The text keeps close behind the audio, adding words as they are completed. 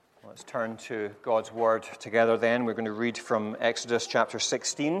Let's turn to God's Word together then. We're going to read from Exodus chapter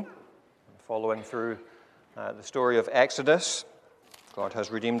 16, following through the story of Exodus. God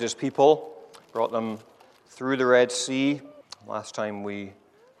has redeemed His people, brought them through the Red Sea. Last time we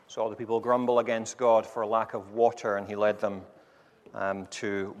saw the people grumble against God for a lack of water, and He led them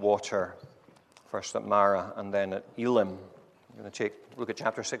to water, first at Marah and then at Elim. We're going to look at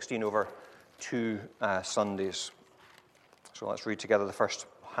chapter 16 over 2 Sundays. So let's read together the first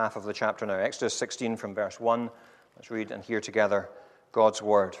half of the chapter now. Exodus 16 from verse 1. Let's read and hear together God's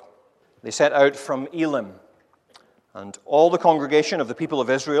word. They set out from Elim, and all the congregation of the people of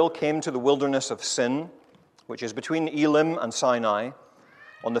Israel came to the wilderness of Sin, which is between Elim and Sinai,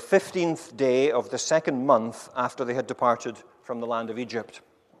 on the 15th day of the second month after they had departed from the land of Egypt.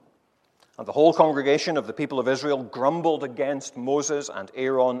 And the whole congregation of the people of Israel grumbled against Moses and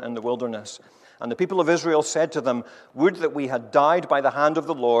Aaron in the wilderness. And the people of Israel said to them, "Would that we had died by the hand of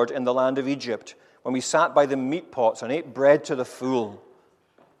the Lord in the land of Egypt, when we sat by the meat pots and ate bread to the full.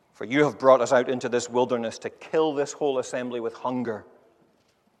 For you have brought us out into this wilderness to kill this whole assembly with hunger."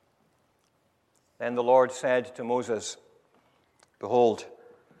 Then the Lord said to Moses, "Behold,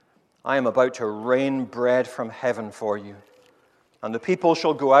 I am about to rain bread from heaven for you. And the people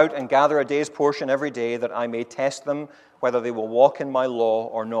shall go out and gather a day's portion every day, that I may test them whether they will walk in my law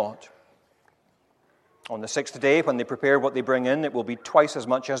or not. On the 6th day, when they prepare what they bring in, it will be twice as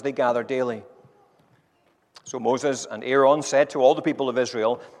much as they gather daily." So Moses and Aaron said to all the people of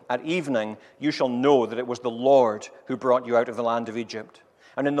Israel, "At evening you shall know that it was the Lord who brought you out of the land of Egypt.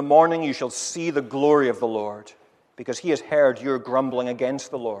 And in the morning you shall see the glory of the Lord, because He has heard your grumbling against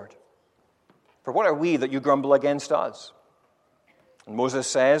the Lord. For what are we that you grumble against us?" And Moses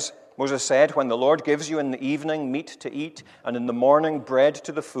said, "When the Lord gives you in the evening meat to eat, and in the morning bread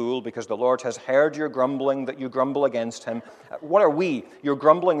to the full, because the Lord has heard your grumbling that you grumble against Him, what are we? Your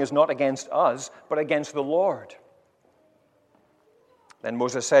grumbling is not against us, but against the Lord." Then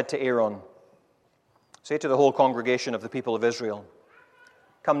Moses said to Aaron, "Say to the whole congregation of the people of Israel,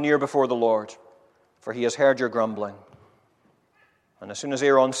 'Come near before the Lord, for He has heard your grumbling.' And as soon as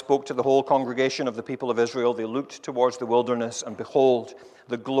Aaron spoke to the whole congregation of the people of Israel, they looked towards the wilderness, and behold,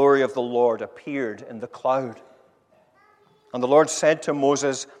 the glory of the Lord appeared in the cloud. And the Lord said to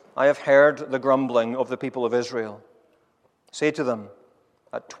Moses, 'I have heard the grumbling of the people of Israel. Say to them,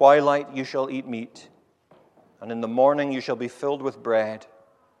 at twilight you shall eat meat, and in the morning you shall be filled with bread.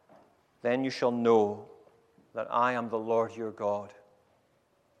 Then you shall know that I am the Lord your God.'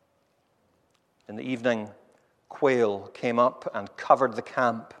 In the evening, quail came up and covered the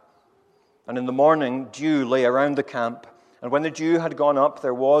camp. And in the morning, dew lay around the camp. And when the dew had gone up,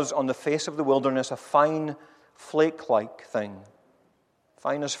 there was on the face of the wilderness a fine flake-like thing,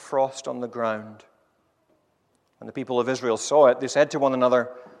 fine as frost on the ground. When the people of Israel saw it, they said to one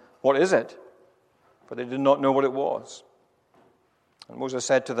another, 'What is it?' For they did not know what it was. And Moses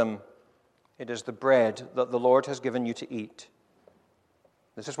said to them, 'It is the bread that the Lord has given you to eat.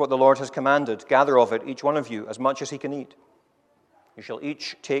 This is what the Lord has commanded. Gather of it, each one of you, as much as he can eat. You shall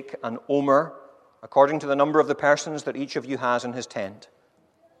each take an omer, according to the number of the persons that each of you has in his tent.'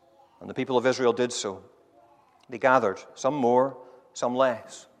 And the people of Israel did so. They gathered, some more, some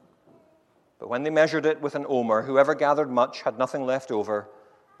less. But when they measured it with an omer, whoever gathered much had nothing left over,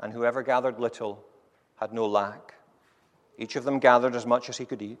 and whoever gathered little had no lack. Each of them gathered as much as he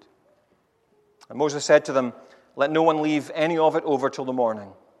could eat. And Moses said to them, 'Let no one leave any of it over till the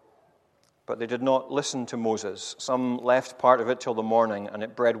morning.' But they did not listen to Moses. Some left part of it till the morning, and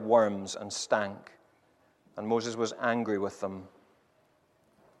it bred worms and stank. And Moses was angry with them.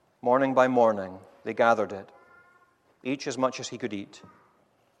 Morning by morning they gathered it, each as much as he could eat.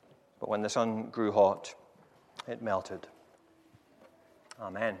 But when the sun grew hot, it melted."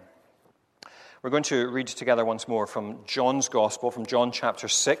 Amen. We're going to read together once more from John's Gospel, from John chapter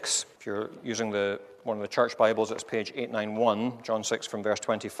 6. If you're using one of the church Bibles, it's page 891, John 6 from verse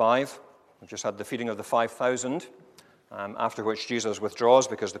 25. We've just had the feeding of the 5,000, after which Jesus withdraws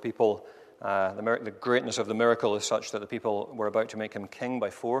because the people, the greatness of the miracle is such that the people were about to make him king by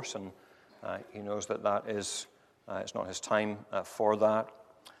force, and he knows that is it's not his time for that.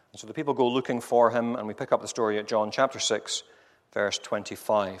 And so the people go looking for him, and we pick up the story at John chapter 6, verse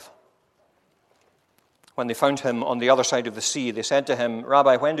 25. When they found him on the other side of the sea, they said to him,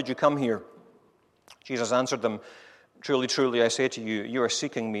 "Rabbi, when did you come here?" Jesus answered them, "Truly, truly, I say to you, you are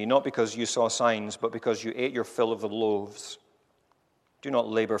seeking me, not because you saw signs, but because you ate your fill of the loaves. Do not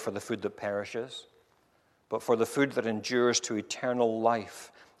labor for the food that perishes, but for the food that endures to eternal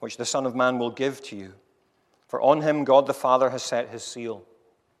life, which the Son of Man will give to you. For on him God the Father has set his seal."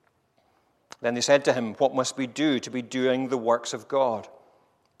 Then they said to him, "What must we do to be doing the works of God?"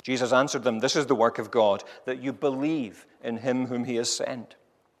 Jesus answered them, "This is the work of God, that you believe in him whom he has sent."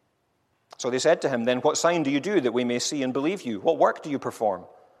 So they said to him, "Then what sign do you do that we may see and believe you? What work do you perform?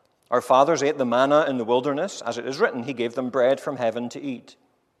 Our fathers ate the manna in the wilderness. As it is written, he gave them bread from heaven to eat."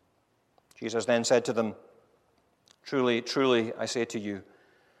 Jesus then said to them, "Truly, truly, I say to you,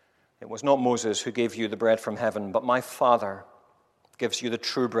 it was not Moses who gave you the bread from heaven, but my Father gives you the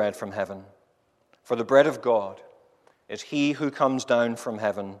true bread from heaven. For the bread of God is he who comes down from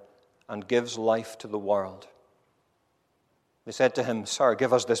heaven and gives life to the world." They said to him, "Sir,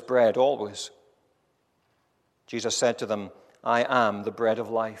 give us this bread always." Jesus said to them, "I am the bread of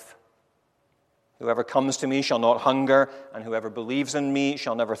life. Whoever comes to me shall not hunger, and whoever believes in me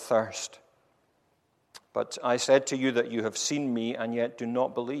shall never thirst. But I said to you that you have seen me and yet do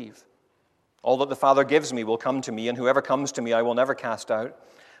not believe. All that the Father gives me will come to me, and whoever comes to me I will never cast out.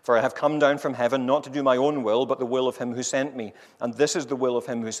 For I have come down from heaven not to do my own will, but the will of him who sent me. And this is the will of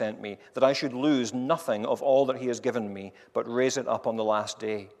him who sent me, that I should lose nothing of all that he has given me, but raise it up on the last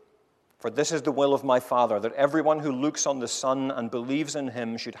day. For this is the will of my Father, that everyone who looks on the Son and believes in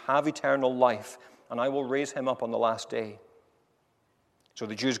him should have eternal life, and I will raise him up on the last day." So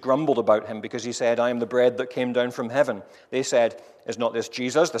the Jews grumbled about him because he said, "I am the bread that came down from heaven." They said, "Is not this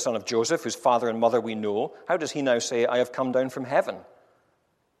Jesus, the son of Joseph, whose father and mother we know? How does he now say, 'I have come down from heaven'?"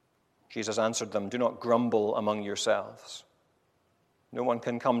 Jesus answered them, "Do not grumble among yourselves. No one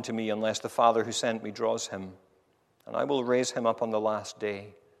can come to me unless the Father who sent me draws him, and I will raise him up on the last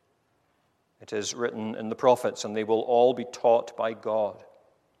day. It is written in the prophets, and they will all be taught by God.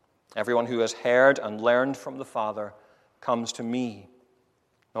 Everyone who has heard and learned from the Father comes to me.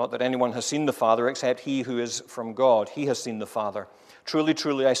 Not that anyone has seen the Father except he who is from God. He has seen the Father. Truly,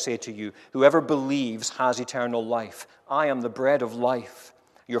 truly, I say to you, whoever believes has eternal life. I am the bread of life.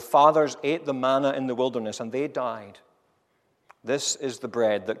 Your fathers ate the manna in the wilderness, and they died. This is the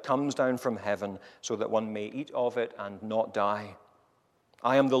bread that comes down from heaven, so that one may eat of it and not die.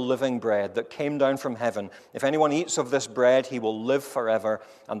 I am the living bread that came down from heaven. If anyone eats of this bread, he will live forever,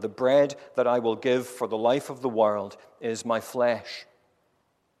 and the bread that I will give for the life of the world is my flesh."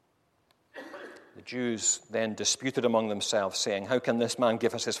 The Jews then disputed among themselves, saying, "How can this man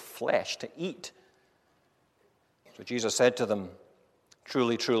give us his flesh to eat?" So Jesus said to them,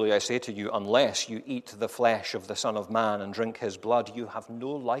 "Truly, truly, I say to you, unless you eat the flesh of the Son of Man and drink his blood, you have no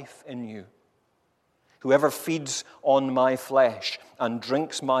life in you. Whoever feeds on my flesh and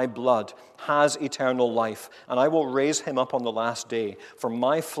drinks my blood has eternal life, and I will raise him up on the last day. For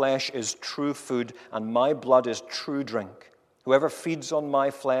my flesh is true food, and my blood is true drink. Whoever feeds on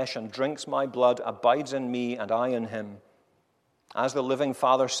my flesh and drinks my blood abides in me, and I in him. As the living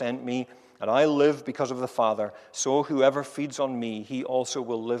Father sent me, and I live because of the Father, so whoever feeds on me, he also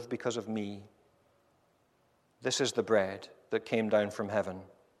will live because of me. This is the bread that came down from heaven,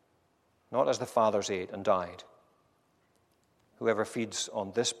 not as the fathers ate and died. Whoever feeds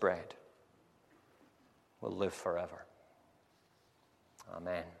on this bread will live forever."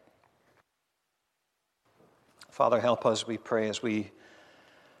 Amen. Father, help us, we pray, as we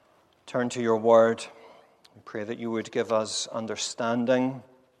turn to your word. We pray that you would give us understanding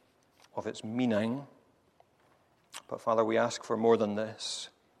of its meaning. But Father, we ask for more than this.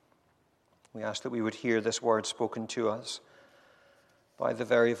 We ask that we would hear this word spoken to us by the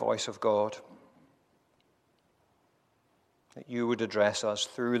very voice of God, that you would address us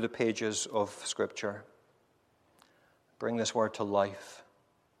through the pages of Scripture. Bring this word to life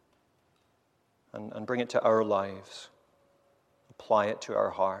and bring it to our lives. Apply it to our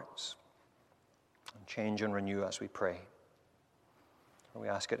hearts and change and renew as we pray. We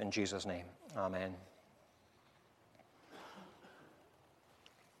ask it in Jesus' name. Amen.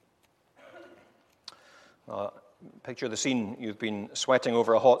 Picture the scene. You've been sweating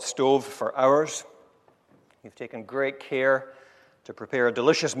over a hot stove for hours. You've taken great care to prepare a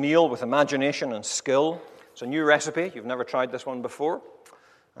delicious meal with imagination and skill. It's a new recipe. You've never tried this one before.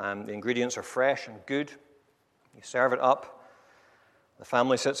 The ingredients are fresh and good. You serve it up. The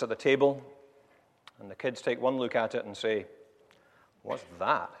family sits at the table, and the kids take one look at it and say, "What's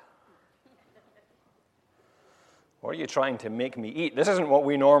that? What are you trying to make me eat? This isn't what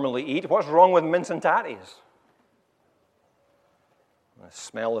we normally eat. What's wrong with mince and tatties?" The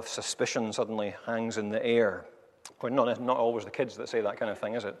smell of suspicion suddenly hangs in the air. Well, not always the kids that say that kind of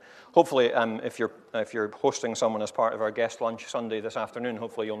thing, is it? Hopefully, if you're hosting someone as part of our guest lunch Sunday this afternoon,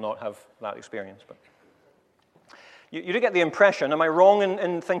 hopefully you'll not have that experience. But you do get the impression, am I wrong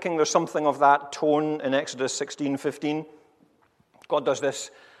in thinking there's something of that tone in Exodus 16:15? God does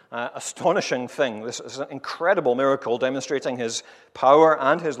this astonishing thing, this is an incredible miracle demonstrating his power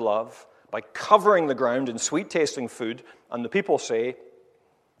and his love by covering the ground in sweet-tasting food, and the people say,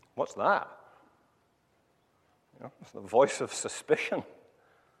 What's that? It's the voice of suspicion.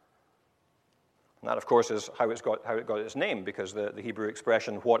 And that, of course, is how it got its name, because the Hebrew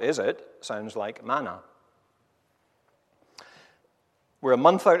expression, what is it, sounds like manna. We're a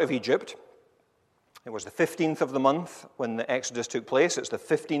month out of Egypt. It was the 15th of the month when the Exodus took place. It's the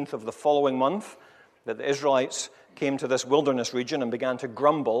 15th of the following month that the Israelites came to this wilderness region and began to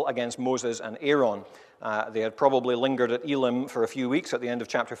grumble against Moses and Aaron. They had probably lingered at Elim for a few weeks at the end of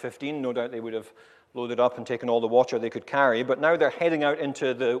chapter 15. No doubt they would have loaded up and taken all the water they could carry. But now they're heading out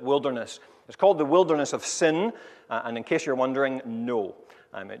into the wilderness. It's called the Wilderness of Sin. And in case you're wondering, no.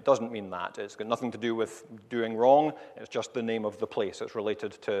 It doesn't mean that. It's got nothing to do with doing wrong. It's just the name of the place. It's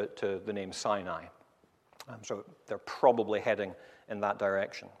related to the name Sinai. So they're probably heading in that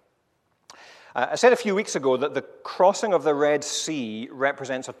direction. I said a few weeks ago that the crossing of the Red Sea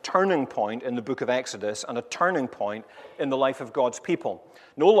represents a turning point in the book of Exodus and a turning point in the life of God's people.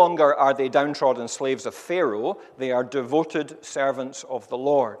 No longer are they downtrodden slaves of Pharaoh. They are devoted servants of the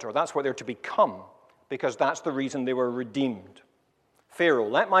Lord, or that's what they're to become, because that's the reason they were redeemed. Pharaoh,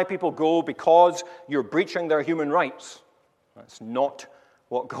 let my people go because you're breaching their human rights. That's not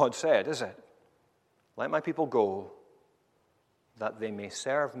what God said, is it? Let my people go that they may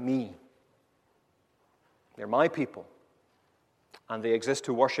serve me. They're my people, and they exist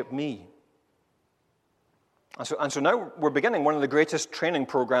to worship me. And so now we're beginning one of the greatest training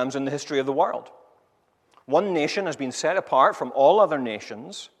programs in the history of the world. One nation has been set apart from all other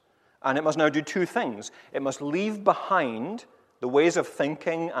nations, and it must now do two things. It must leave behind the ways of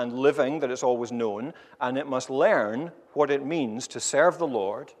thinking and living that it's always known, and it must learn what it means to serve the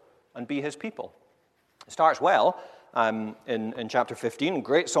Lord and be his people. It starts well in chapter 15,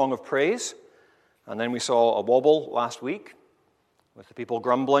 great song of praise. And then we saw a wobble last week with the people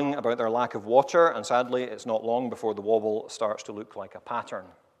grumbling about their lack of water, and sadly, it's not long before the wobble starts to look like a pattern.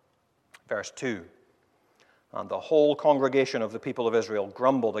 Verse 2, and the whole congregation of the people of Israel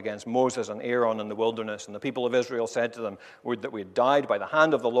grumbled against Moses and Aaron in the wilderness, and the people of Israel said to them, would that we had died by the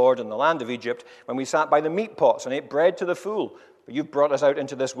hand of the Lord in the land of Egypt when we sat by the meat pots and ate bread to the full, but you've brought us out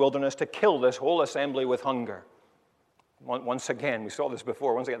into this wilderness to kill this whole assembly with hunger. Once again, we saw this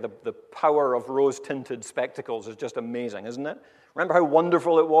before, once again, the power of rose-tinted spectacles is just amazing, isn't it? Remember how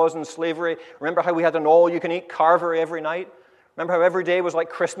wonderful it was in slavery? Remember how we had an all-you-can-eat carvery every night? Remember how every day was like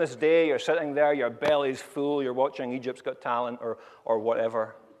Christmas Day? You're sitting there, your belly's full, you're watching Egypt's Got Talent or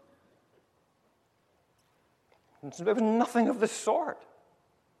whatever. There was nothing of the sort.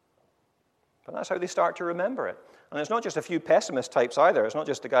 But that's how they start to remember it. And it's not just a few pessimist types either. It's not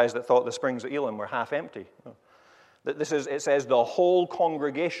just the guys that thought the springs at Elim were half empty. No. It says the whole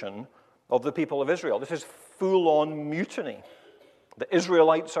congregation of the people of Israel. This is full-on mutiny. The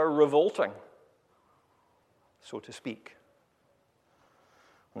Israelites are revolting, so to speak.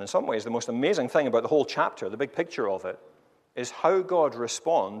 And in some ways, the most amazing thing about the whole chapter, the big picture of it, is how God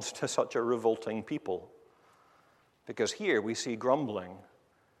responds to such a revolting people. Because here we see grumbling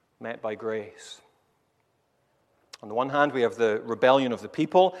met by grace. On the one hand, we have the rebellion of the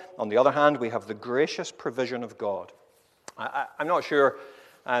people. On the other hand, we have the gracious provision of God. I'm not sure,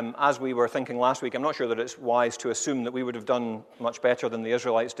 as we were thinking last week, I'm not sure that it's wise to assume that we would have done much better than the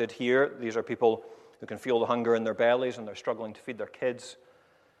Israelites did here. These are people who can feel the hunger in their bellies, and they're struggling to feed their kids,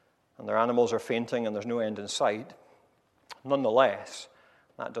 and their animals are fainting, and there's no end in sight. Nonetheless,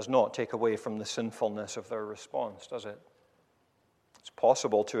 that does not take away from the sinfulness of their response, does it? It's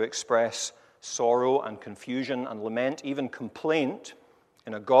possible to express sorrow and confusion and lament, even complaint,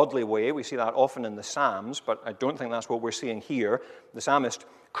 in a godly way. We see that often in the Psalms, but I don't think that's what we're seeing here. The psalmist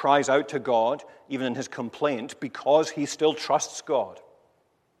cries out to God, even in his complaint, because he still trusts God.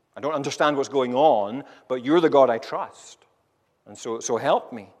 I don't understand what's going on, but you're the God I trust, and so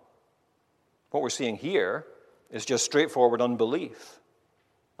help me. What we're seeing here is just straightforward unbelief,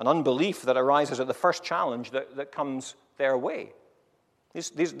 an unbelief that arises at the first challenge that comes their way.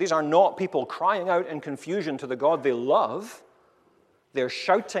 These are not people crying out in confusion to the God they love. They're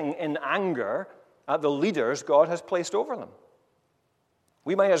shouting in anger at the leaders God has placed over them.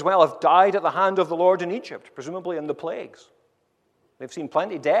 We might as well have died at the hand of the Lord in Egypt, presumably in the plagues. They've seen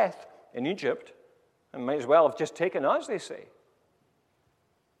plenty of death in Egypt, and might as well have just taken us, they say.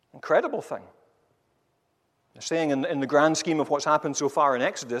 Incredible thing. They're saying in the grand scheme of what's happened so far in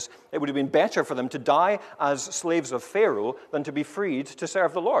Exodus, it would have been better for them to die as slaves of Pharaoh than to be freed to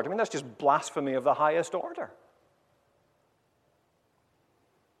serve the Lord. I mean, that's just blasphemy of the highest order.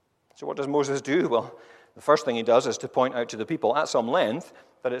 So what does Moses do? Well, the first thing he does is to point out to the people at some length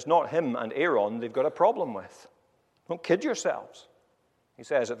that it's not him and Aaron they've got a problem with. Don't kid yourselves, he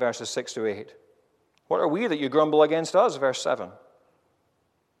says at verses 6 to 8. What are we that you grumble against us? Verse 7.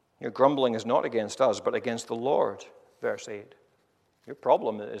 Your grumbling is not against us, but against the Lord, verse 8. Your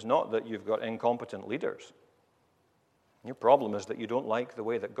problem is not that you've got incompetent leaders. Your problem is that you don't like the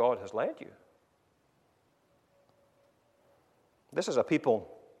way that God has led you. This is a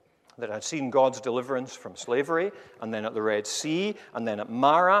people that had seen God's deliverance from slavery, and then at the Red Sea, and then at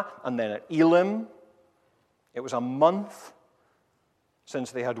Marah, and then at Elim. It was a month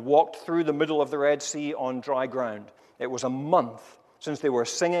since they had walked through the middle of the Red Sea on dry ground. It was a month since they were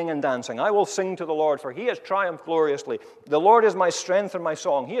singing and dancing. I will sing to the Lord, for he has triumphed gloriously. The Lord is my strength and my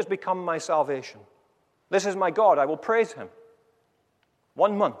song. He has become my salvation. This is my God. I will praise him.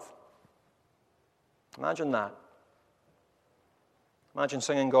 1 month. Imagine that. Imagine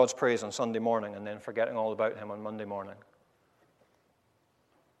singing God's praise on Sunday morning and then forgetting all about him on Monday morning.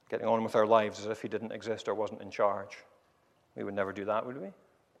 Getting on with our lives as if he didn't exist or wasn't in charge. We would never do that, would we?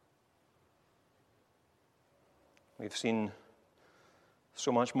 We've seen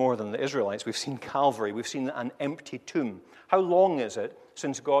so much more than the Israelites. We've seen Calvary. We've seen an empty tomb. How long is it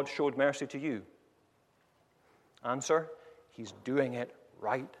since God showed mercy to you? Answer, he's doing it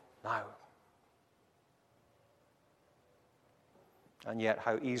right now. And yet,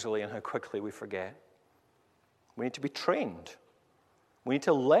 how easily and how quickly we forget. We need to be trained. We need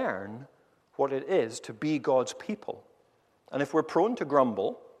to learn what it is to be God's people. And if we're prone to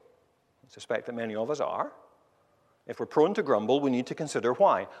grumble, I suspect that many of us are, if we're prone to grumble, we need to consider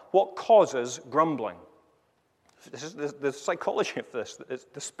why. What causes grumbling? This is the psychology of this,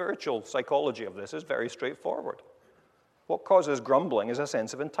 the spiritual psychology of this is very straightforward. What causes grumbling is a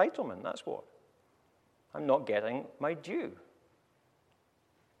sense of entitlement, that's what. I'm not getting my due.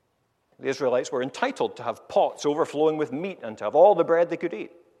 The Israelites were entitled to have pots overflowing with meat and to have all the bread they could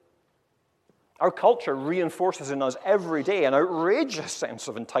eat. Our culture reinforces in us every day an outrageous sense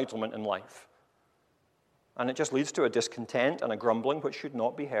of entitlement in life. And it just leads to a discontent and a grumbling which should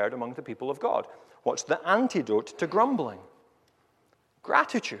not be heard among the people of God. What's the antidote to grumbling?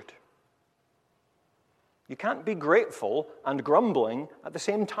 Gratitude. You can't be grateful and grumbling at the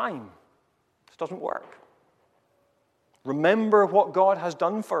same time. This doesn't work. Remember what God has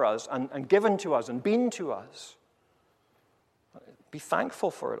done for us and given to us and been to us. Be thankful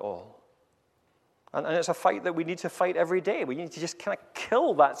for it all. And it's a fight that we need to fight every day. We need to just kind of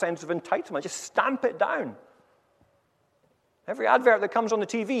kill that sense of entitlement, just stamp it down. Every advert that comes on the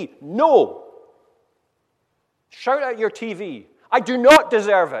TV, no. Shout at your TV, I do not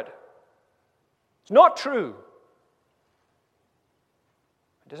deserve it. It's not true.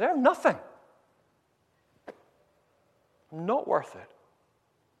 I deserve nothing. I'm not worth it.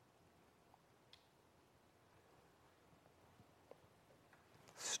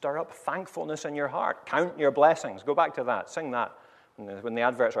 Stir up thankfulness in your heart. Count your blessings. Go back to that. Sing that. When the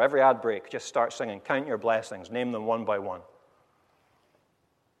adverts or every ad break, just start singing. Count your blessings. Name them one by one.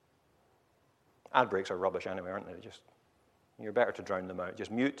 Ad breaks are rubbish anyway, aren't they? You're better to drown them out.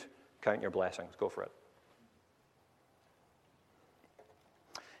 Just mute, count your blessings. Go for it.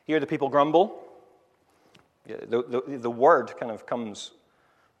 Hear the people grumble. The word kind of comes,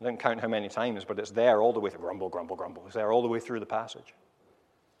 I don't count how many times, but it's there all the way through. Grumble, grumble, grumble. It's there all the way through the passage.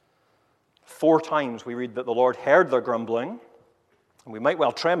 4 times we read that the Lord heard their grumbling. And we might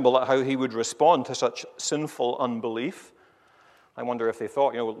well tremble at how he would respond to such sinful unbelief. I wonder if they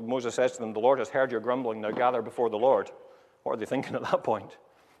thought, Moses says to them, the Lord has heard your grumbling, now gather before the Lord. What are they thinking at that point?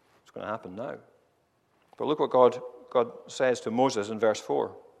 What's going to happen now? But look what God says to Moses in verse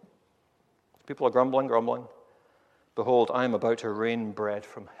 4. People are grumbling. Behold, I am about to rain bread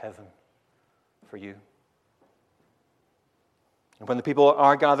from heaven for you. And when the people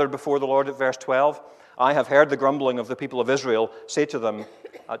are gathered before the Lord at verse 12, I have heard the grumbling of the people of Israel. Say to them,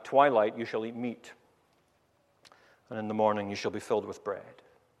 at twilight you shall eat meat, and in the morning you shall be filled with bread.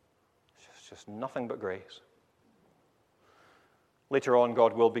 It's just nothing but grace. Later on,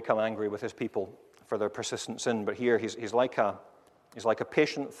 God will become angry with his people for their persistent sin, but here he's like a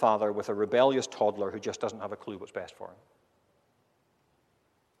patient father with a rebellious toddler who just doesn't have a clue what's best for him.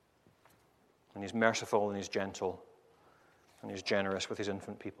 And he's merciful and he's gentle and he's generous with his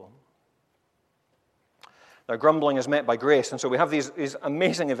infant people. Now, grumbling is met by grace, and so we have these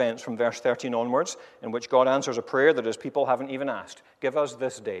amazing events from verse 13 onwards in which God answers a prayer that his people haven't even asked. Give us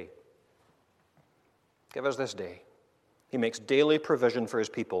this day. Give us this day. He makes daily provision for his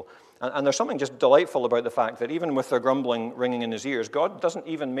people. And there's something just delightful about the fact that even with their grumbling ringing in his ears, God doesn't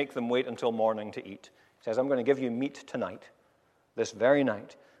even make them wait until morning to eat. He says, I'm going to give you meat tonight, this very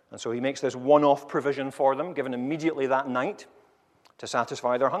night. And so he makes this one-off provision for them, given immediately that night, to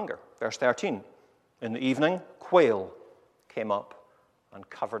satisfy their hunger. Verse 13, in the evening, quail came up and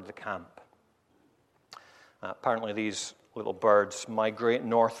covered the camp. Apparently these little birds migrate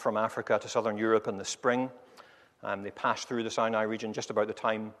north from Africa to southern Europe in the spring. They pass through the Sinai region just about the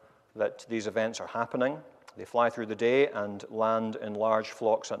time that these events are happening. They fly through the day and land in large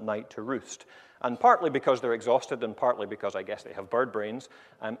flocks at night to roost. And partly because they're exhausted and partly because I guess they have bird brains,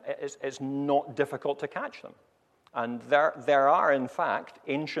 it's not difficult to catch them. And there are, in fact,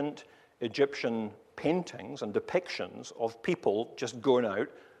 ancient Egyptian paintings and depictions of people just going out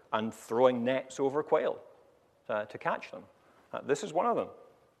and throwing nets over quail to catch them. This is one of them.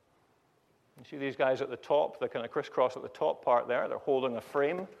 You see these guys at the top, the kind of crisscross at the top part there. They're holding a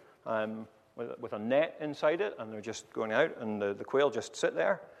frame with a net inside it, and they're just going out, and the quail just sit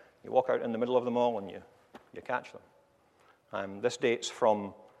there. You walk out in the middle of them all, and you catch them. This dates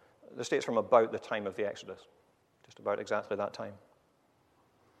from about the time of the Exodus, just about exactly that time.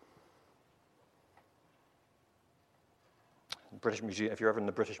 British Museum. If you're ever in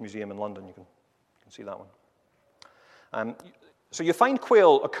the British Museum in London, you can see that one. So you find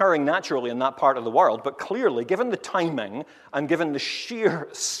quail occurring naturally in that part of the world, but clearly, given the timing and given the sheer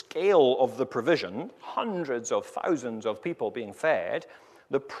scale of the provision, hundreds of thousands of people being fed,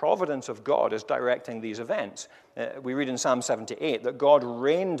 the providence of God is directing these events. We read in Psalm 78 that God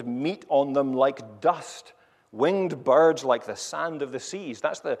rained meat on them like dust, winged birds like the sand of the seas.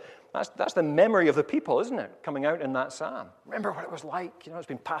 That's the memory of the people, isn't it, coming out in that psalm? Remember what it was like. It's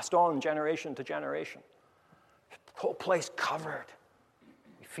been passed on generation to generation. The whole place covered.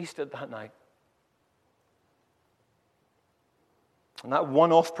 We feasted that night. And that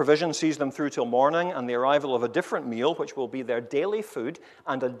one-off provision sees them through till morning and the arrival of a different meal, which will be their daily food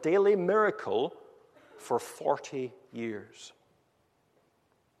and a daily miracle for 40 years.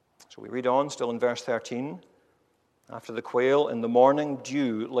 So we read on, still in verse 13. After the quail, in the morning,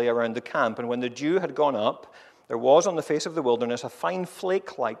 dew lay around the camp, and when the dew had gone up, there was on the face of the wilderness a fine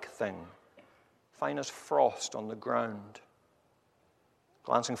flake-like thing, fine as frost on the ground.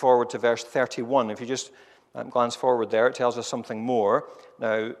 Glancing forward to verse 31, if you just glance forward there, it tells us something more.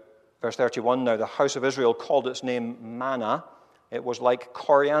 Now, verse 31, now the house of Israel called its name manna. It was like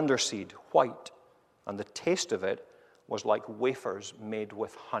coriander seed, white, and the taste of it was like wafers made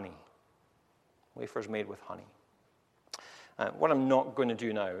with honey. Wafers made with honey. What I'm not going to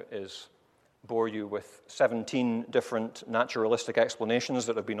do now is bore you with 17 different naturalistic explanations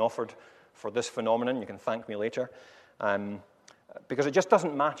that have been offered for this phenomenon. You can thank me later. Because it just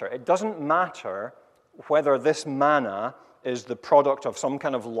doesn't matter. It doesn't matter whether this manna is the product of some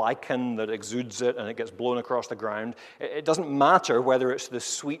kind of lichen that exudes it and it gets blown across the ground. It doesn't matter whether it's the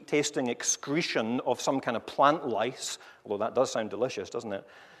sweet-tasting excretion of some kind of plant lice, although that does sound delicious, doesn't it?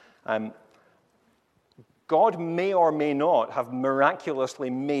 God may or may not have miraculously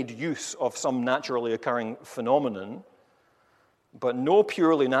made use of some naturally occurring phenomenon, but no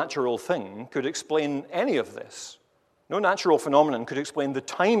purely natural thing could explain any of this. No natural phenomenon could explain the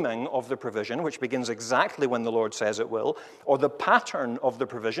timing of the provision, which begins exactly when the Lord says it will, or the pattern of the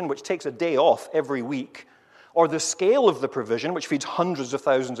provision, which takes a day off every week, or the scale of the provision, which feeds hundreds of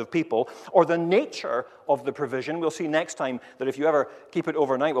thousands of people, or the nature of the provision. We'll see next time that if you ever keep it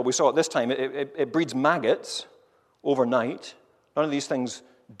overnight, well, we saw it this time, it breeds maggots overnight. None of these things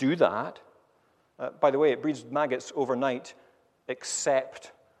do that. By the way, it breeds maggots overnight,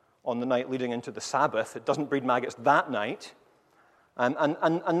 except on the night leading into the Sabbath. It doesn't breed maggots that night. And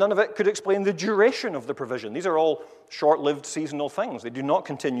none of it could explain the duration of the provision. These are all short-lived seasonal things. They do not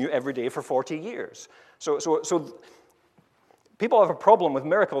continue every day for 40 years. So people have a problem with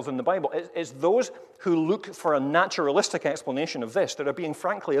miracles in the Bible. It's those who look for a naturalistic explanation of this that are being,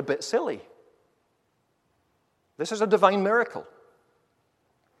 frankly, a bit silly. This is a divine miracle.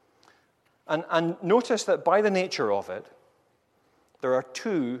 And notice that by the nature of it, there are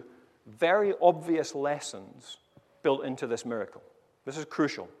two very obvious lessons built into this miracle. This is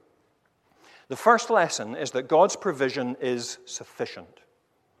crucial. The first lesson is that God's provision is sufficient.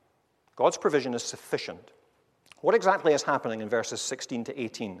 God's provision is sufficient. What exactly is happening in verses 16 to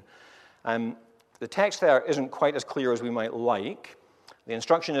 18? The text there isn't quite as clear as we might like. The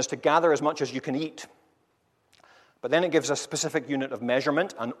instruction is to gather as much as you can eat. But then it gives a specific unit of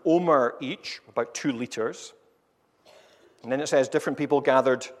measurement, an omer each, about 2 liters. And then it says different people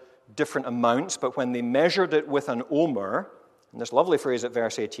gathered different amounts, but when they measured it with an omer, and this lovely phrase at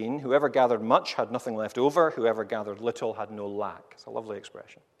verse 18, whoever gathered much had nothing left over, whoever gathered little had no lack. It's a lovely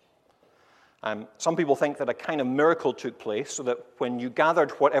expression. Some people think that a kind of miracle took place so that when you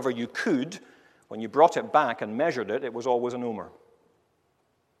gathered whatever you could, when you brought it back and measured it, it was always an omer.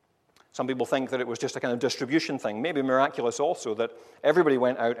 Some people think that it was just a kind of distribution thing, maybe miraculous also, that everybody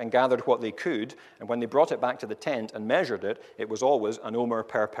went out and gathered what they could, and when they brought it back to the tent and measured it, it was always an omer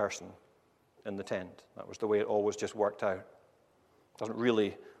per person. in the tent. That was the way it always just worked out. It doesn't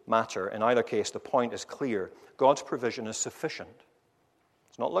really matter. In either case, the point is clear. God's provision is sufficient.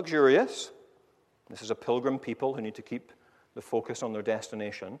 It's not luxurious. This is a pilgrim people who need to keep the focus on their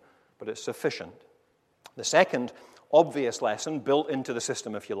destination, but it's sufficient. The second obvious lesson, built into the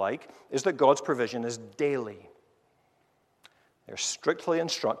system, if you like, is that God's provision is daily. They're strictly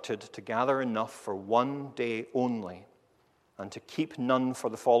instructed to gather enough for one day only and to keep none for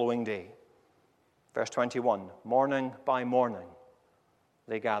the following day. Verse 21, morning by morning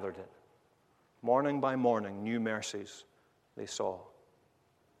they gathered it. Morning by morning, new mercies they saw.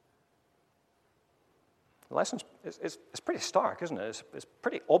 The lesson is pretty stark, isn't it? It's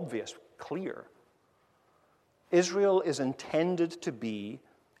pretty obvious, clear. Israel is intended to be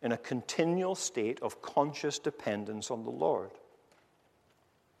in a continual state of conscious dependence on the Lord.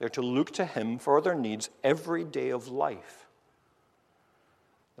 They're to look to Him for their needs every day of life.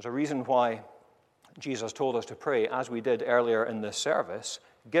 There's a reason why Jesus told us to pray, as we did earlier in this service,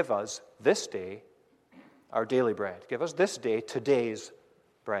 give us this day our daily bread. Give us this day today's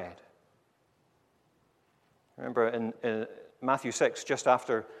bread. Remember in Matthew 6, just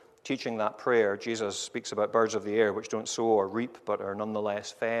after teaching that prayer, Jesus speaks about birds of the air which don't sow or reap but are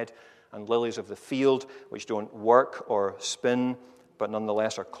nonetheless fed, and lilies of the field which don't work or spin but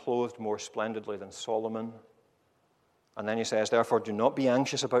nonetheless are clothed more splendidly than Solomon. And then he says, therefore, do not be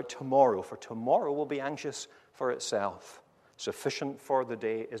anxious about tomorrow, for tomorrow will be anxious for itself. Sufficient for the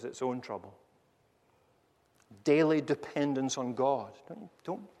day is its own trouble. Daily dependence on God.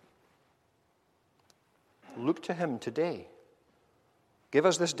 Don't look to Him today. Give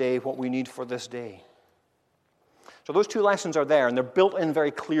us this day what we need for this day. So those two lessons are there, and they're built in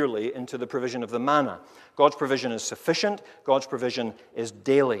very clearly into the provision of the manna. God's provision is sufficient. God's provision is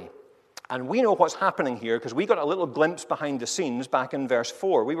daily. And we know what's happening here because we got a little glimpse behind the scenes back in verse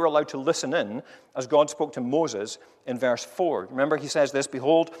 4. We were allowed to listen in as God spoke to Moses in verse 4. Remember, he says this,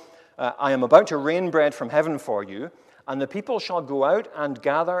 behold, I am about to rain bread from heaven for you, and the people shall go out and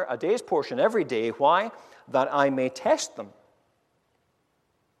gather a day's portion every day. Why? That I may test them,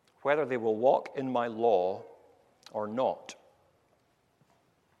 whether they will walk in my law or not.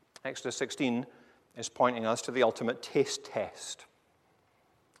 Exodus 16 is pointing us to the ultimate taste test.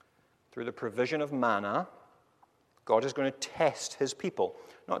 Through the provision of manna, God is going to test His people,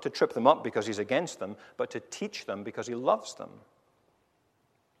 not to trip them up because He's against them, but to teach them because He loves them.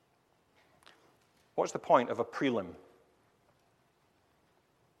 What's the point of a prelim?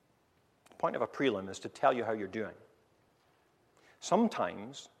 The point of a prelim is to tell you how you're doing.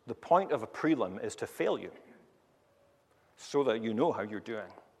 Sometimes the point of a prelim is to fail you so that you know how you're doing,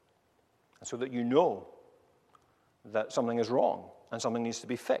 and so that you know that something is wrong and something needs to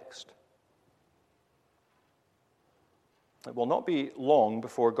be fixed. It will not be long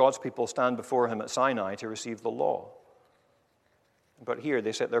before God's people stand before Him at Sinai to receive the law. But here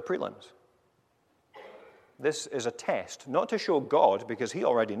they set their prelims. This is a test, not to show God, because He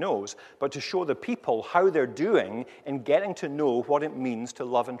already knows, but to show the people how they're doing in getting to know what it means to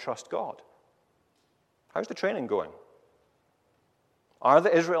love and trust God. How's the training going? Are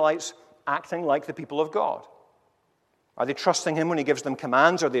the Israelites acting like the people of God? Are they trusting Him when He gives them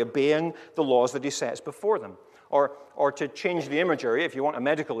commands? Are they obeying the laws that He sets before them? Or to change the imagery, if you want a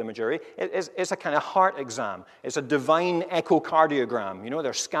medical imagery, it's a kind of heart exam. It's a divine echocardiogram. You know,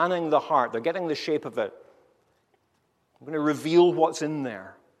 they're scanning the heart. They're getting the shape of it. I'm going to reveal what's in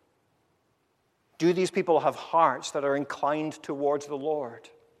there. Do these people have hearts that are inclined towards the Lord?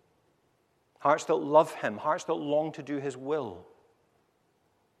 Hearts that love Him, hearts that long to do His will?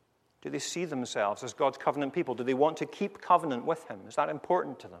 Do they see themselves as God's covenant people? Do they want to keep covenant with Him? Is that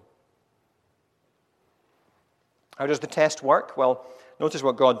important to them? How does the test work? Well, notice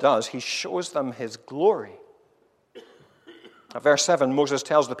what God does. He shows them His glory. At verse 7, Moses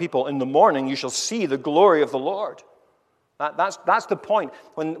tells the people, in the morning you shall see the glory of the Lord. That's the point.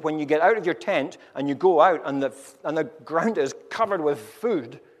 When you get out of your tent and you go out and the ground is covered with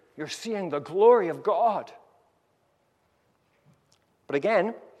food, you're seeing the glory of God. But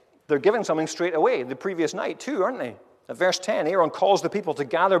again, they're giving something straight away the previous night too, aren't they? At verse 10, Aaron calls the people to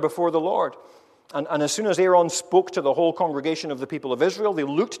gather before the Lord. And as soon as Aaron spoke to the whole congregation of the people of Israel, they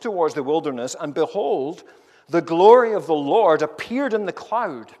looked towards the wilderness, and behold, the glory of the Lord appeared in the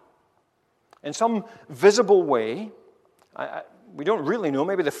cloud. In some visible way, we don't really know,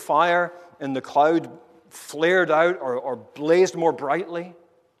 maybe the fire in the cloud flared out or blazed more brightly.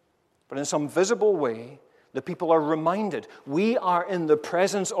 But in some visible way, the people are reminded, we are in the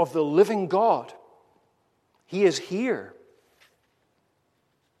presence of the living God. He is here.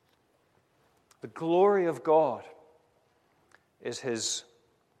 The glory of God is His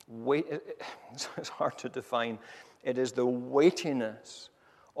it's hard to define. It is the weightiness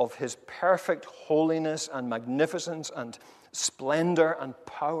of his perfect holiness and magnificence and splendor and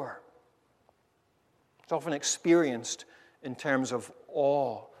power. It's often experienced in terms of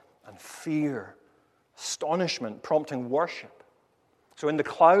awe and fear, astonishment, prompting worship. So in the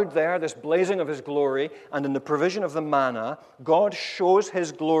cloud there, this blazing of his glory, and in the provision of the manna, God shows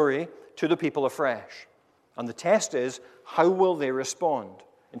his glory to the people afresh. And the test is, how will they respond?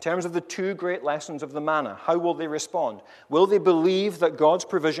 In terms of the two great lessons of the manna, how will they respond? Will they believe that God's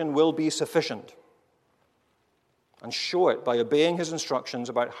provision will be sufficient and show it by obeying his instructions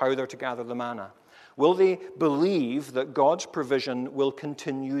about how they're to gather the manna? Will they believe that God's provision will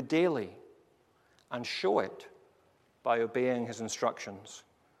continue daily and show it by obeying his instructions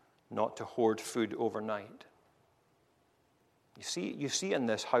not to hoard food overnight? You see in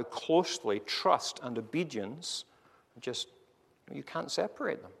this how closely trust and obedience you can't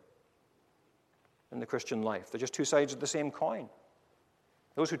separate them in the Christian life. They're just two sides of the same coin.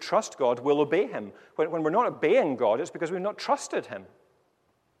 Those who trust God will obey him. When we're not obeying God, it's because we've not trusted him.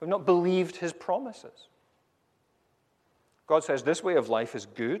 We've not believed his promises. God says this way of life is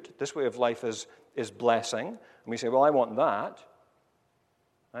good. This way of life is blessing. And we say, well, I want that.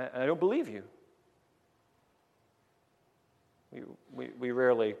 I don't believe you. We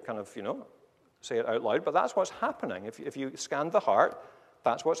rarely kind of, say it out loud, but that's what's happening. If you scan the heart,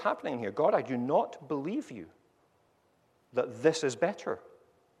 that's what's happening here. God, I do not believe you that this is better.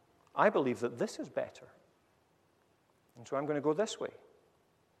 I believe that this is better. And so I'm going to go this way.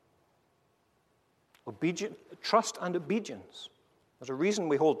 Trust and obedience. There's a reason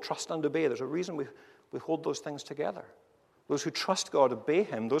we hold trust and obey. There's a reason we hold those things together. Those who trust God obey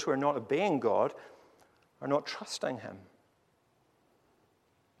him. Those who are not obeying God are not trusting him.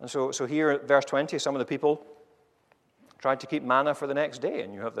 And so here at verse 20, some of the people tried to keep manna for the next day,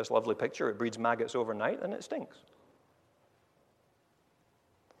 and you have this lovely picture. It breeds maggots overnight, and it stinks.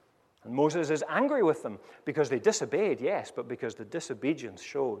 And Moses is angry with them because they disobeyed, yes, but because the disobedience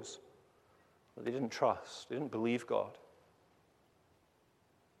shows that they didn't trust, they didn't believe God.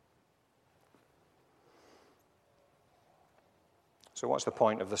 So what's the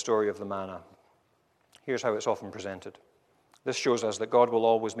point of the story of the manna? Here's how it's often presented. This shows us that God will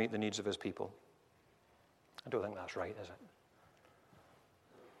always meet the needs of his people. I don't think that's right, is it?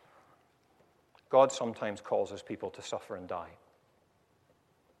 God sometimes calls his people to suffer and die.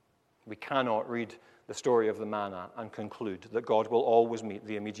 We cannot read the story of the manna and conclude that God will always meet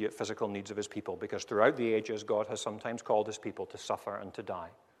the immediate physical needs of his people, because throughout the ages, God has sometimes called his people to suffer and to die.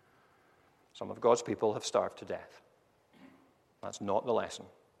 Some of God's people have starved to death. That's not the lesson.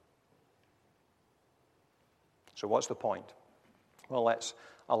 So what's the point? Well, let's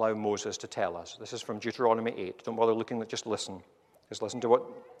allow Moses to tell us. This is from Deuteronomy 8. Don't bother looking, just listen. Just listen to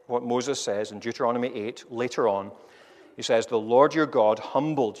what Moses says in Deuteronomy 8 later on. He says, "The Lord your God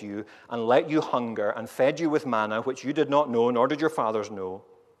humbled you and let you hunger and fed you with manna, which you did not know, nor did your fathers know,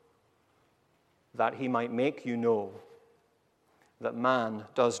 that he might make you know that man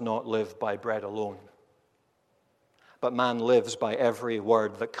does not live by bread alone, but man lives by every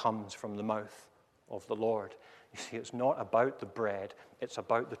word that comes from the mouth of the Lord." You see, it's not about the bread, it's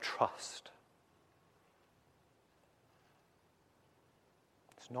about the trust.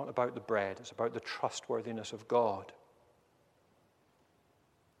 It's not about the bread, it's about the trustworthiness of God.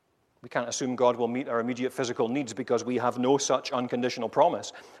 We can't assume God will meet our immediate physical needs because we have no such unconditional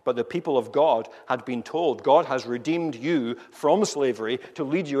promise. But the people of God had been told, God has redeemed you from slavery to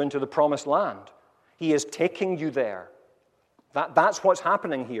lead you into the promised land. He is taking you there. That's what's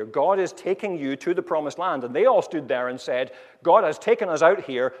happening here. God is taking you to the promised land. And they all stood there and said, God has taken us out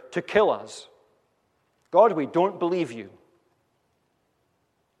here to kill us. God, we don't believe you.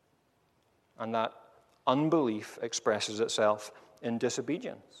 And that unbelief expresses itself in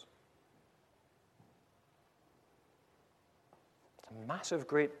disobedience. It's a massive,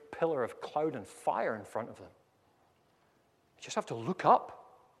 great pillar of cloud and fire in front of them. You just have to look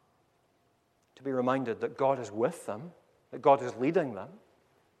up to be reminded that God is with them, that God is leading them.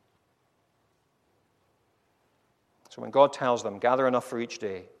 So when God tells them, gather enough for each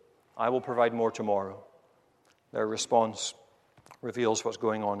day, I will provide more tomorrow, their response reveals what's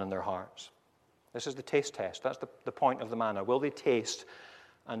going on in their hearts. This is the taste test. That's the point of the manna. Will they taste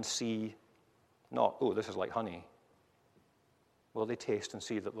and see not, oh, this is like honey? Will they taste and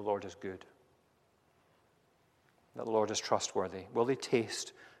see that the Lord is good? That the Lord is trustworthy? Will they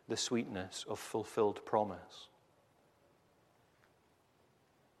taste the sweetness of fulfilled promise?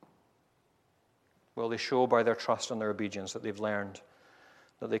 Will they show by their trust and their obedience that they've learned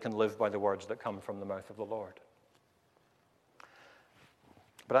that they can live by the words that come from the mouth of the Lord?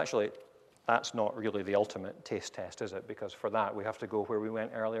 But actually, that's not really the ultimate taste test, is it? Because for that, we have to go where we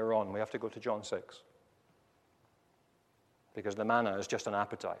went earlier on. We have to go to John 6. Because the manna is just an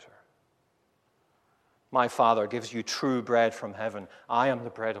appetizer. My Father gives you true bread from heaven. I am the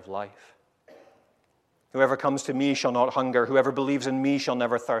bread of life. Whoever comes to me shall not hunger. Whoever believes in me shall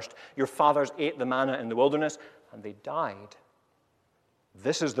never thirst. Your fathers ate the manna in the wilderness, and they died.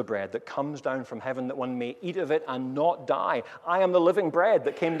 This is the bread that comes down from heaven, that one may eat of it and not die. I am the living bread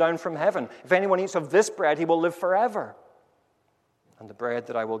that came down from heaven. If anyone eats of this bread, he will live forever. And the bread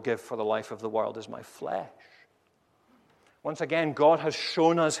that I will give for the life of the world is my flesh. Once again, God has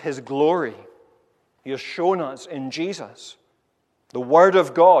shown us his glory. He has shown us in Jesus. The Word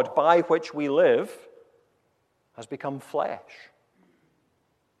of God by which we live has become flesh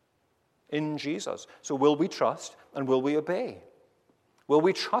in Jesus. So will we trust and will we obey? Will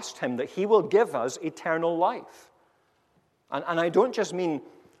we trust him that he will give us eternal life? And I don't just mean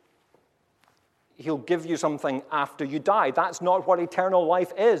he'll give you something after you die. That's not what eternal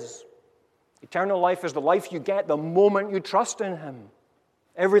life is. Eternal life is the life you get the moment you trust in him.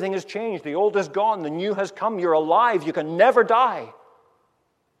 Everything has changed. The old is gone. The new has come. You're alive. You can never die.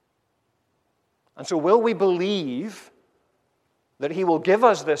 And so will we believe that he will give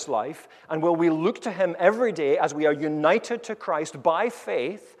us this life, and will we look to him every day as we are united to Christ by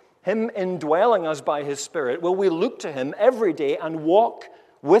faith, him indwelling us by his Spirit? Will we look to him every day and walk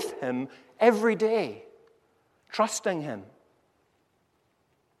with him every day, trusting him?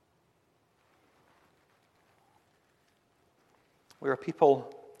 We are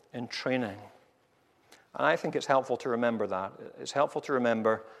people in training. And I think it's helpful to remember that. It's helpful to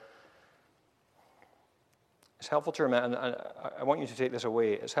remember, and I want you to take this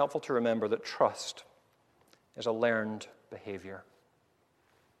away. It's helpful to remember that trust is a learned behavior.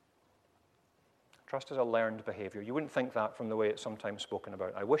 Trust is a learned behavior. You wouldn't think that from the way it's sometimes spoken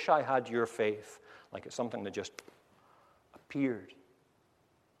about. I wish I had your faith, like it's something that just appeared.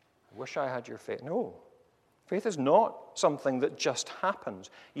 I wish I had your faith. No. Faith is not something that just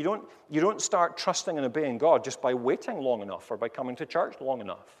happens. You don't start trusting and obeying God just by waiting long enough or by coming to church long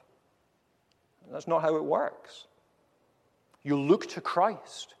enough. That's not how it works. You look to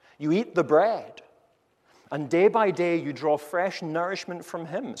Christ. You eat the bread. And day by day, you draw fresh nourishment from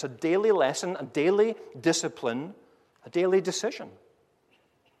him. It's a daily lesson, a daily discipline, a daily decision.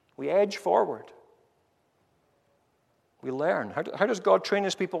 We edge forward. We learn. How does God train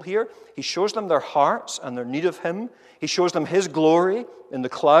his people here? He shows them their hearts and their need of him. He shows them his glory in the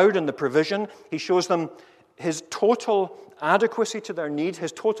cloud and the provision. He shows them his total adequacy to their need,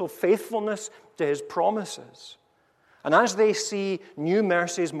 his total faithfulness to his promises. And as they see new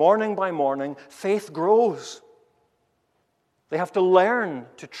mercies morning by morning, faith grows. They have to learn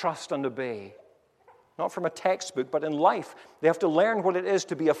to trust and obey. Not from a textbook, but in life. They have to learn what it is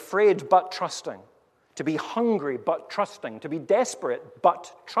to be afraid but trusting. To be hungry but trusting. To be desperate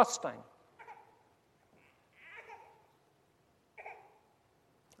but trusting.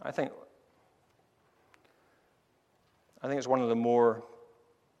 I think it's one of the more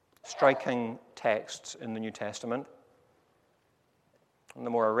striking texts in the New Testament, and the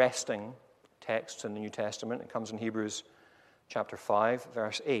more arresting texts in the New Testament. It comes in Hebrews chapter 5,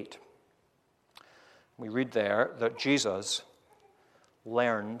 verse 8. We read there that Jesus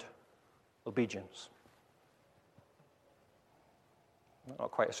learned obedience.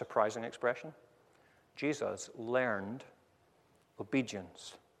 Not quite a surprising expression. Jesus learned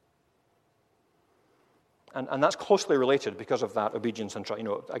obedience. And that's closely related because of that obedience and trust.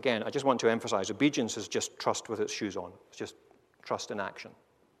 Again, I just want to emphasize, obedience is just trust with its shoes on. It's just trust in action.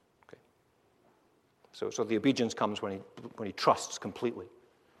 Okay. So the obedience comes when he trusts completely,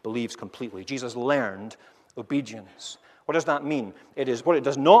 believes completely. Jesus learned obedience. What does that mean? What it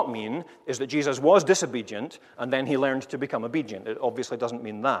does not mean is that Jesus was disobedient and then he learned to become obedient. It obviously doesn't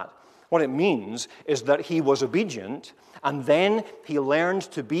mean that. What it means is that he was obedient, and then he learned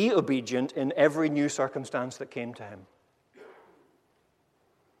to be obedient in every new circumstance that came to him.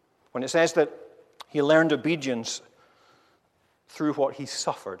 When it says that he learned obedience through what he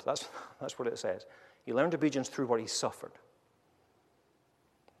suffered, that's what it says. He learned obedience through what he suffered.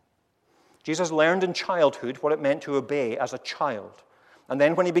 Jesus learned in childhood what it meant to obey as a child. And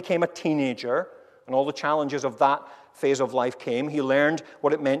then when he became a teenager, and all the challenges of that phase of life came, he learned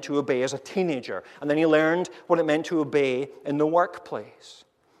what it meant to obey as a teenager. And then he learned what it meant to obey in the workplace.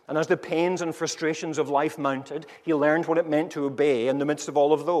 And as the pains and frustrations of life mounted, he learned what it meant to obey in the midst of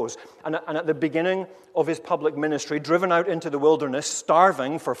all of those. And at the beginning of his public ministry, driven out into the wilderness,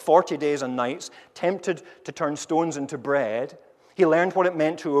 starving for 40 days and nights, tempted to turn stones into bread, He learned what it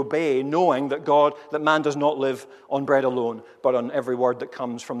meant to obey, knowing that man does not live on bread alone, but on every word that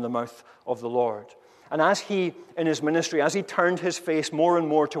comes from the mouth of the Lord. And as he, in his ministry, as he turned his face more and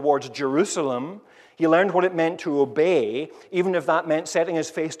more towards Jerusalem, he learned what it meant to obey, even if that meant setting his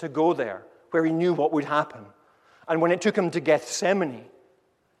face to go there, where he knew what would happen. And when it took him to Gethsemane,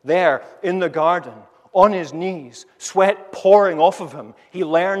 there in the garden, on his knees, sweat pouring off of him, he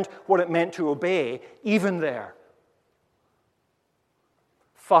learned what it meant to obey, even there.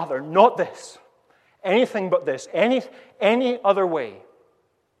 Father, not this, anything but this, any other way,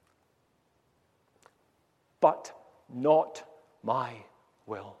 but not my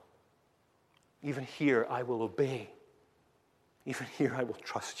will. Even here I will obey. Even here I will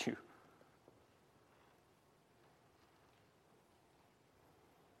trust you.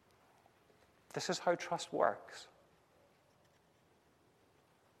 This is how trust works.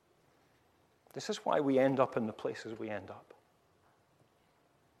 This is why we end up in the places we end up.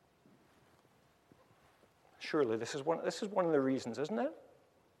 Surely this is one of the reasons, isn't it?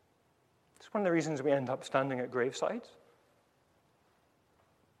 It's one of the reasons we end up standing at gravesides.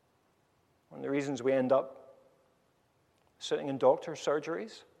 One of the reasons we end up sitting in doctor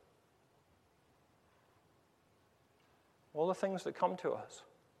surgeries. All the things that come to us.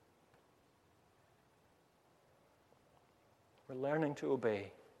 We're learning to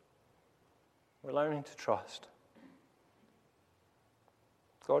obey. We're learning to trust.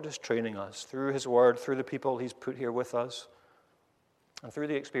 God is training us through His Word, through the people He's put here with us, and through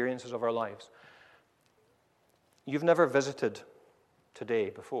the experiences of our lives. You've never visited today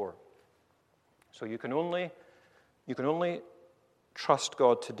before. So you can only trust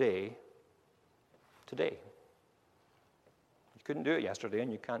God today. You couldn't do it yesterday,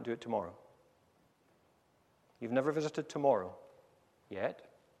 and you can't do it tomorrow. You've never visited tomorrow yet.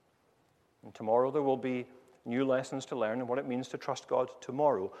 And tomorrow there will be new lessons to learn and what it means to trust God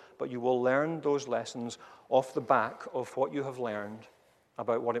tomorrow. But you will learn those lessons off the back of what you have learned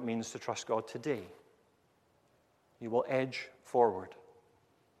about what it means to trust God today. You will edge forward.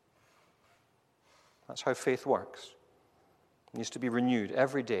 That's how faith works. It needs to be renewed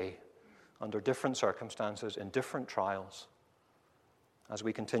every day under different circumstances, in different trials, as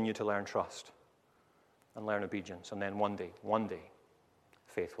we continue to learn trust and learn obedience. And then one day,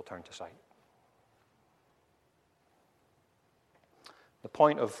 faith will turn to sight. The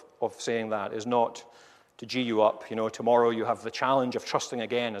point of saying that is not to G you up. Tomorrow you have the challenge of trusting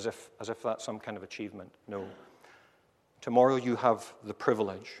again as if that's some kind of achievement. No. Tomorrow you have the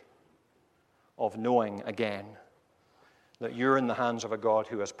privilege of knowing again that you're in the hands of a God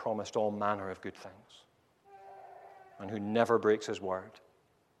who has promised all manner of good things and who never breaks His word.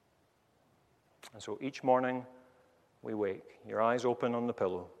 And so each morning we wake, your eyes open on the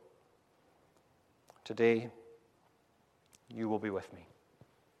pillow. Today, you will be with me.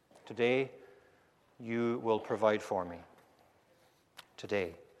 Today, you will provide for me.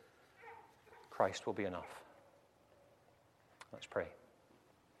 Today, Christ will be enough. Let's pray.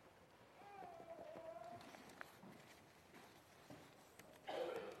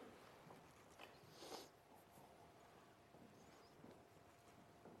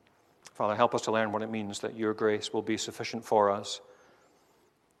 Father, help us to learn what it means that your grace will be sufficient for us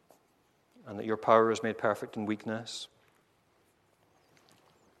and that your power is made perfect in weakness.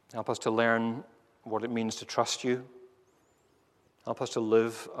 Help us to learn what it means to trust you. Help us to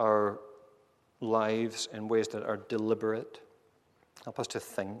live our lives in ways that are deliberate. Help us to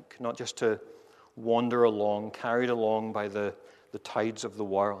think, not just to wander along, carried along by the tides of the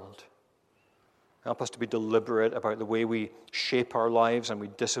world. Help us to be deliberate about the way we shape our lives and we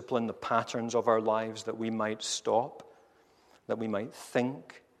discipline the patterns of our lives, that we might stop, that we might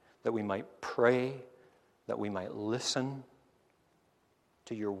think, that we might pray, that we might listen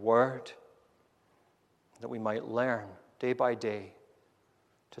to your word, that we might learn day by day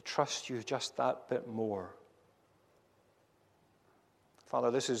to trust you just that bit more. Father,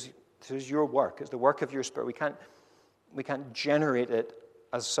 this is your work. It's the work of your Spirit. We can't generate it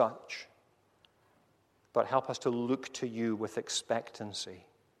as such. But help us to look to you with expectancy.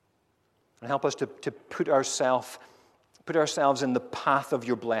 And help us to put ourselves in the path of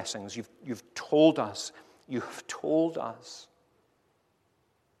your blessings. You've told us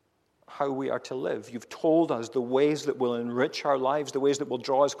how we are to live. You've told us the ways that will enrich our lives, the ways that will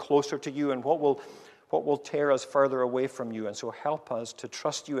draw us closer to you, and what will tear us further away from you. And so help us to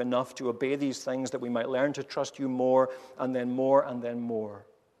trust you enough to obey these things, that we might learn to trust you more, and then more, and then more.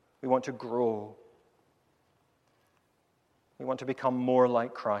 We want to grow. We want to become more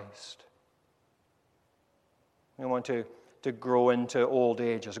like Christ. We want to grow into old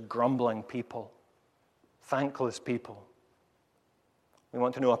age as grumbling people, thankless people, We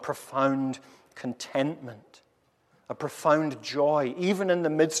want to know a profound contentment, a profound joy, even in the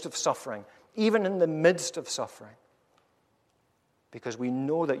midst of suffering, even in the midst of suffering. Because we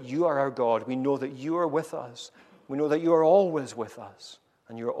know that you are our God. We know that you are with us. We know that you are always with us,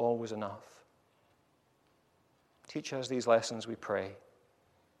 and you are always enough. Teach us these lessons, we pray,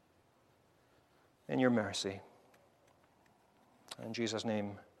 in your mercy. In Jesus'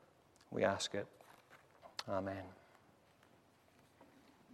 name we ask it. Amen.